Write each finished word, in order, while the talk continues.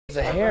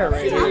The hair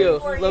right Here you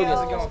go,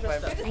 Logan.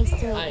 Nice to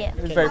meet you.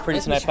 You're very pretty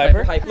tonight,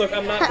 Piper. Look,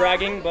 I'm not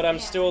bragging, but I'm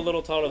still a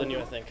little taller than you,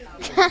 I think.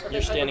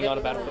 You're standing on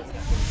a battlefield.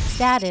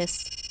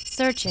 Status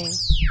searching.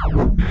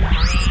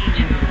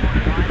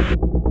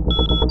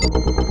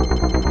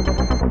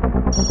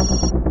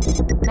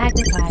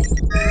 Magnify.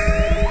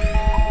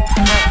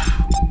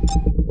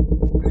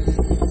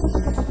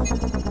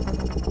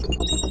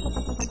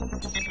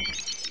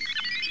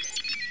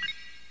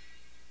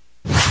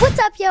 What's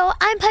up, yo?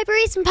 I'm Piper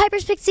East from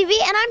Piper's Picks TV,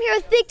 and I'm here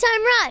with Big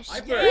Time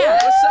Rush. Yeah,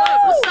 what's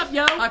up? What's up,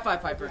 yo? High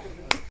five, Piper.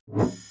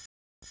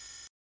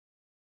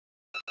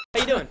 How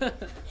you doing?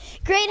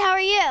 Great, how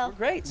are you?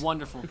 Great.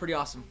 Wonderful. Pretty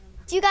awesome.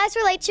 Do you guys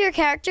relate to your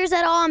characters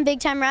at all on Big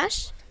Time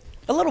Rush?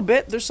 A little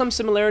bit. There's some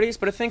similarities,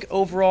 but I think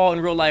overall in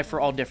real life we're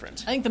all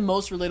different. I think the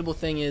most relatable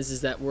thing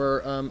is that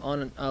we're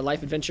on a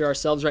life adventure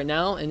ourselves right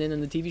now, and then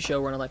in the TV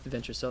show we're on a life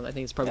adventure. So I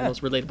think it's probably the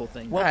most relatable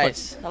thing.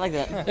 Nice. I like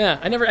that. Yeah,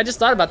 I just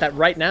thought about that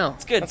right now.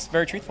 It's good. It's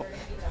very truthful.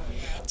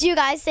 Do you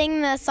guys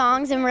sing the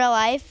songs in real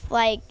life?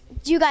 Like,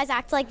 do you guys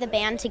act like the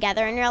band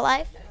together in real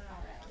life?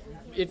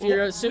 If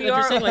you're saying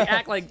like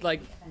act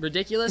like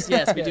ridiculous,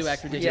 yes, we do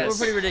act ridiculous. Yeah, we're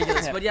pretty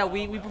ridiculous. But yeah,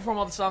 we perform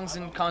all the songs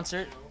in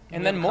concert.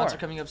 And we then have a more. concert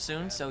coming up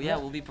soon, so yeah,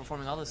 we'll be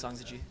performing all the songs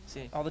that you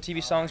see. All the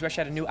TV songs. We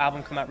actually had a new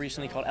album come out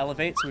recently called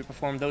Elevate, so we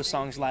performed those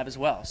songs live as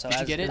well. So Did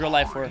you as get it? in real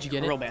life, we're Did you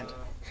get a it? real band.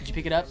 Did you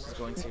pick it up?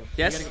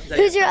 Yes?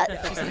 Who's your, I'm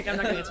not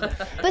gonna answer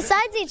that.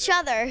 besides each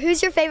other,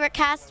 who's your favorite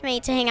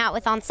castmate to hang out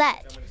with on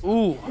set?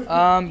 Ooh,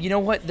 you know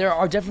what? There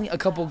are definitely a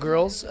couple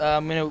girls.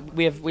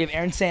 We have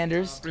Erin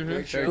Sanders,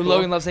 who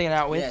Logan loves hanging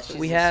out with. Yeah, she's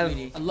we a have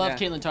sweetie. I love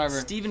Caitlin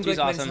Tarver. Steven She's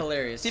Glickman's awesome.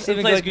 hilarious. Steve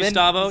Steven plays Glickman.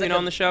 Gustavo, He's you know, like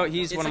on the show.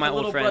 He's It's one like of my a old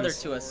little friends. brother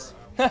to us.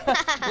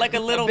 Like a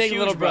little big huge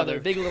little brother.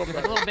 big little A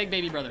brother. little big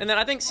baby brother. And then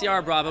I think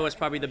Ciara Bravo is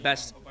probably the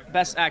best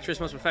actress,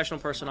 most professional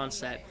person on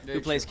set who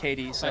plays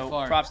Katie. So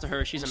far. props to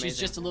her. She's amazing. She's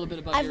just a little bit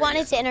above I've your wanted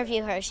age. to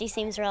interview her. She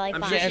seems really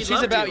I'm fun. sure and she'd she's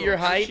love about to. your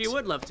height. She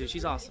would love to.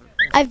 She's awesome.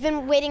 I've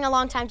been waiting a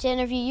long time to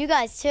interview you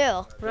guys, too.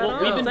 Well,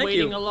 we've been Thank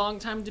waiting you. a long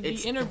time to be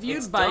It's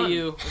interviewed done. by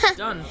you. It's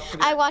done.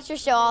 I watch your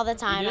show all the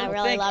time. I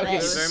really love Okay,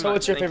 it. very so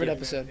what's your much. Thank favorite you.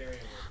 episode?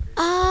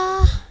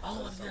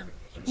 All of them.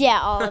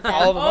 Yeah, all of them.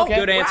 All of them. Okay.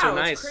 Good answer. Wow,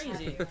 Nice. that's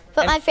crazy.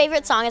 But my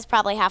favorite song is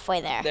probably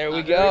Halfway There. There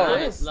we go.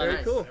 Nice.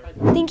 Very cool.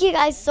 Thank you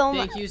guys so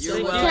much. Thank you so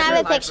You're much. welcome. Can I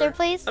have a picture,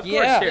 please? Of course.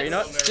 Yeah. Here, you know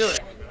what? Let's do it.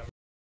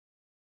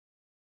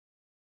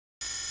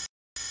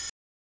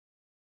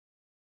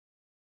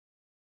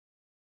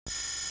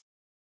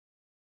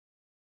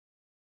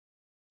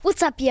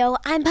 What's up, yo?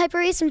 I'm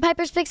Piper East from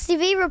Piper's Picks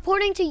TV,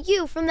 reporting to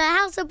you from the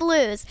House of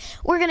Blues.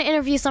 We're going to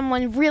interview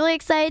someone really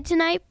excited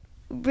tonight.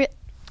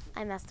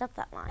 I messed up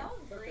that line.